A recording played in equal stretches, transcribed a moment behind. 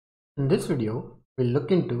In this video, we'll look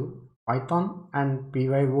into Python and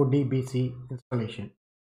PYODBC installation.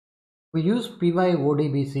 We use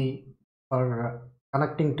PYODBC for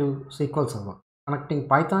connecting to SQL Server, connecting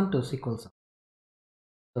Python to SQL Server.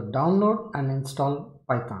 So download and install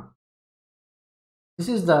Python. This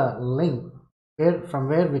is the link from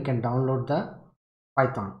where we can download the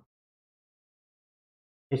Python.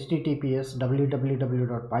 https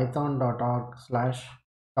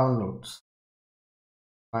www.python.org/downloads.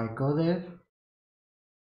 I go there.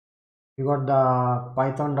 You got the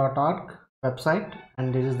python.org website,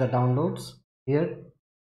 and this is the downloads. Here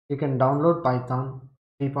you can download Python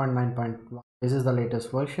 3.9.1. This is the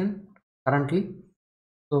latest version currently,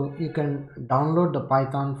 so you can download the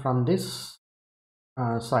Python from this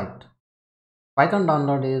site. Python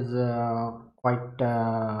download is quite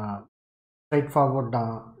straightforward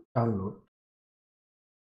download.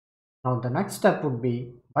 Now the next step would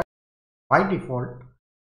be, by default,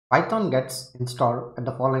 Python gets installed at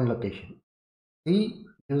the following location: C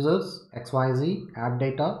users XYZ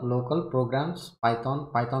AppData local programs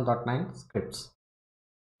Python Python.9 scripts.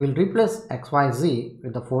 We'll replace XYZ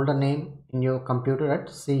with the folder name in your computer at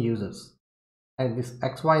C users. And this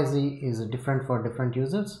XYZ is different for different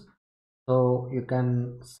users, so you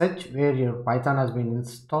can search where your Python has been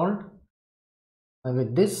installed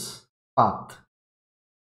with this path.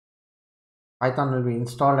 Python will be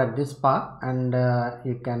installed at this path, and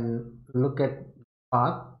you can look at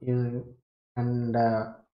path and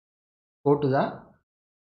go to the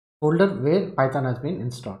folder where Python has been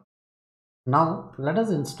installed. Now let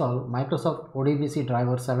us install Microsoft ODBC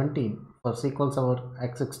driver 17 for SQL Server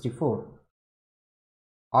x64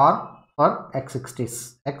 or for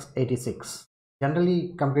x86.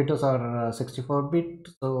 Generally computers are 64-bit,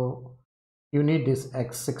 so you need this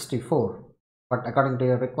x64. But according to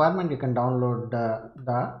your requirement, you can download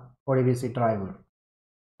the ODBC driver.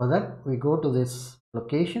 For that, we go to this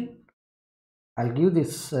location. I'll give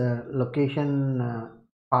this location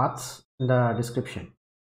paths in the description.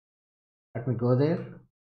 Let me go there.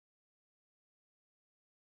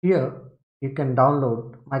 Here you can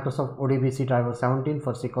download Microsoft ODBC driver 17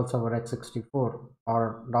 for SQL Server x64,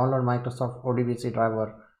 or download Microsoft ODBC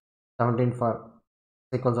driver 17 for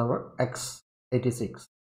SQL Server x86.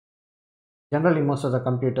 Generally, most of the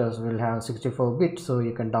computers will have 64-bit, so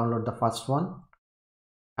you can download the first one,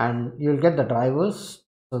 and you'll get the drivers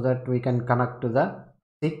so that we can connect to the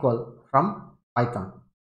SQL from Python.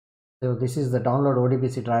 So this is the download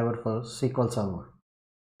ODBC driver for SQL Server,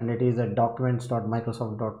 and it is at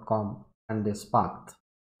documents.microsoft.com and this path,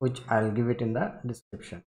 which I'll give it in the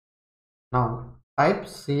description. Now type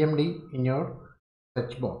cmd in your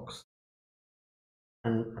search box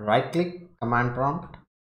and right click command prompt,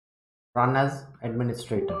 run as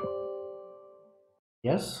administrator.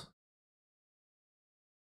 Yes,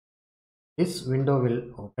 this window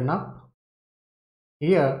will open up.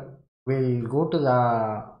 Here we'll go to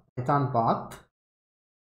the Python path.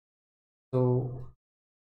 So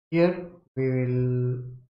here we will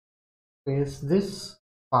paste this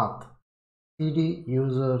path: cd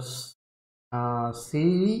users,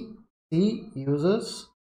 c users,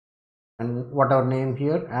 and whatever name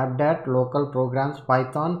here, AppData local programs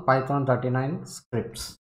Python Python.39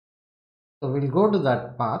 scripts. So we'll go to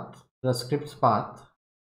that path, the scripts path,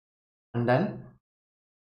 and then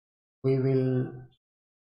we will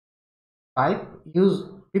type use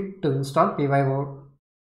pip to install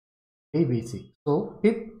PYODBC. So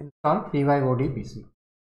pip install PYODBC.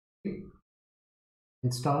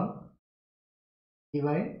 Install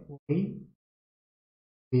PYODBC.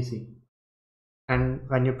 And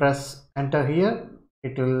when you press enter here,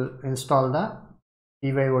 it will install the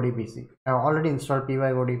PYODBC. I have already installed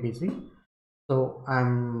PYODBC, so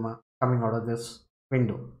I'm coming out of this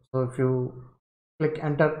window. So if you click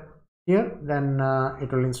enter here, then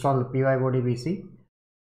it will install the PYODBC,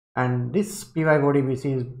 and this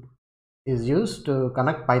PYODBC is used to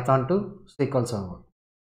connect Python to SQL Server.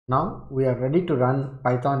 Now we are ready to run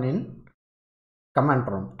Python in command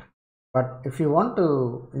prompt. But if you want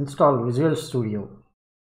to install Visual Studio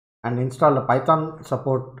and install the Python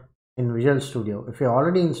support in Visual Studio, if you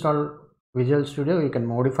already installed Visual Studio, you can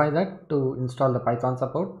modify that to install the Python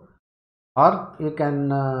support, or you can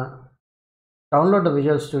download the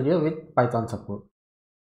Visual Studio with Python support.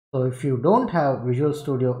 So if you don't have Visual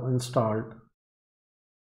Studio installed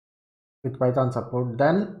with Python support,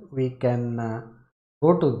 then we can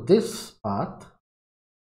go to this path.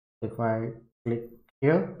 If I click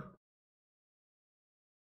here,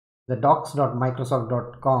 the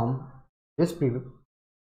docs.microsoft.com, this preview,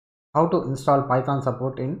 how to install Python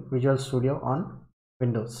support in Visual Studio on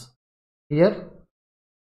Windows. Here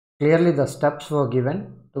clearly the steps were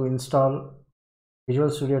given. to install Visual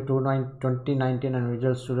Studio 2019 and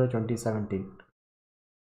Visual Studio 2017.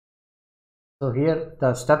 So here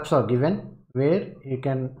the steps are given where you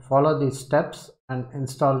can follow these steps and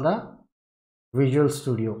install the Visual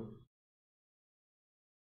Studio.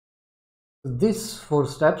 These 4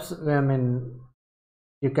 steps,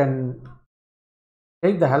 you can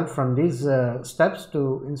take the help from these steps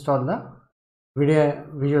to install the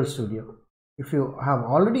Visual Studio. If you have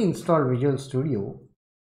already installed Visual Studio,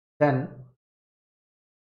 then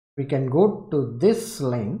we can go to this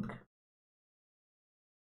link.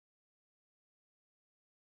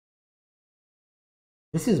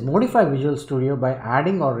 This is modify Visual Studio by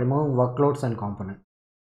adding or removing workloads and components.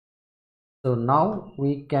 So now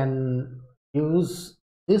we can use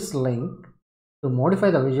this link to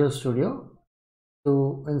modify the Visual Studio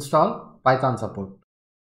to install Python support.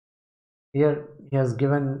 Here he has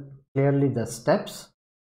given clearly the steps.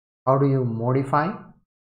 How do you modify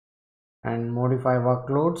and modify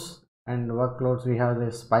workloads? And workloads, we have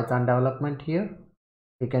this Python development here.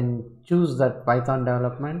 We can choose that Python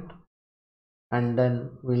development and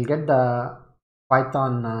then we'll get the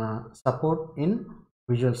Python support in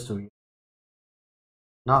Visual Studio.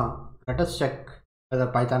 Now let us check whether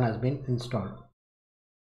Python has been installed.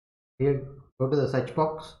 Here, go to the search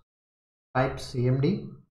box, type cmd,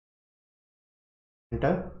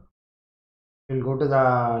 enter. We'll go to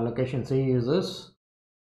the location C users,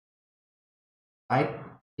 type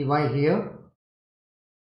py here.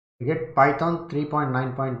 We get Python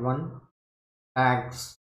 3.9.1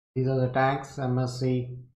 tags. These are the tags: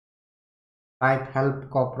 MSc, type help,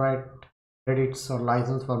 corporate, credits or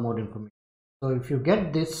license for more information. So if you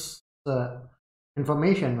get this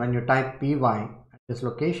information when you type py at this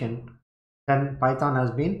location, then Python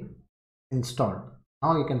has been installed.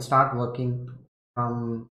 Now you can start working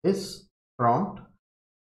from this prompt.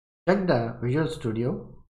 Check the Visual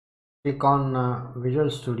Studio, click on Visual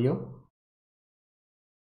Studio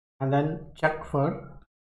and then check for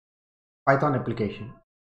Python application.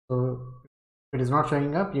 So if it is not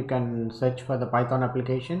showing up, you can search for the Python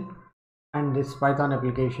application and this Python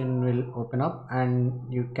application will open up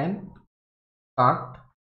and you can start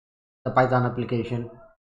the Python application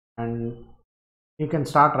and you can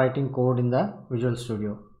start writing code in the Visual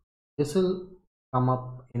Studio. This will come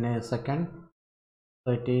up in a second.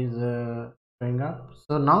 So it is showing up.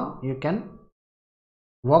 So now you can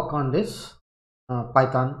work on this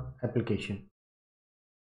Python application.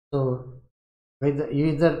 So either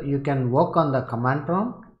you can work on the command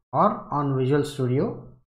prompt or on Visual Studio.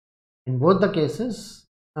 In both the cases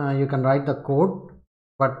you can write the code,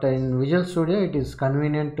 but in Visual Studio it is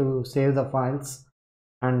convenient to save the files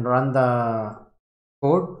and run the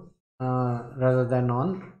code rather than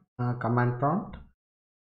on command prompt,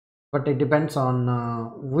 but it depends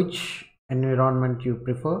on which environment you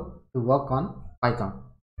prefer to work on Python.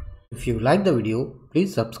 If you like the video,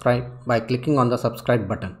 please subscribe by clicking on the subscribe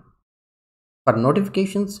button. For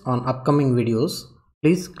notifications on upcoming videos,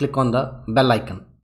 please click on the bell icon.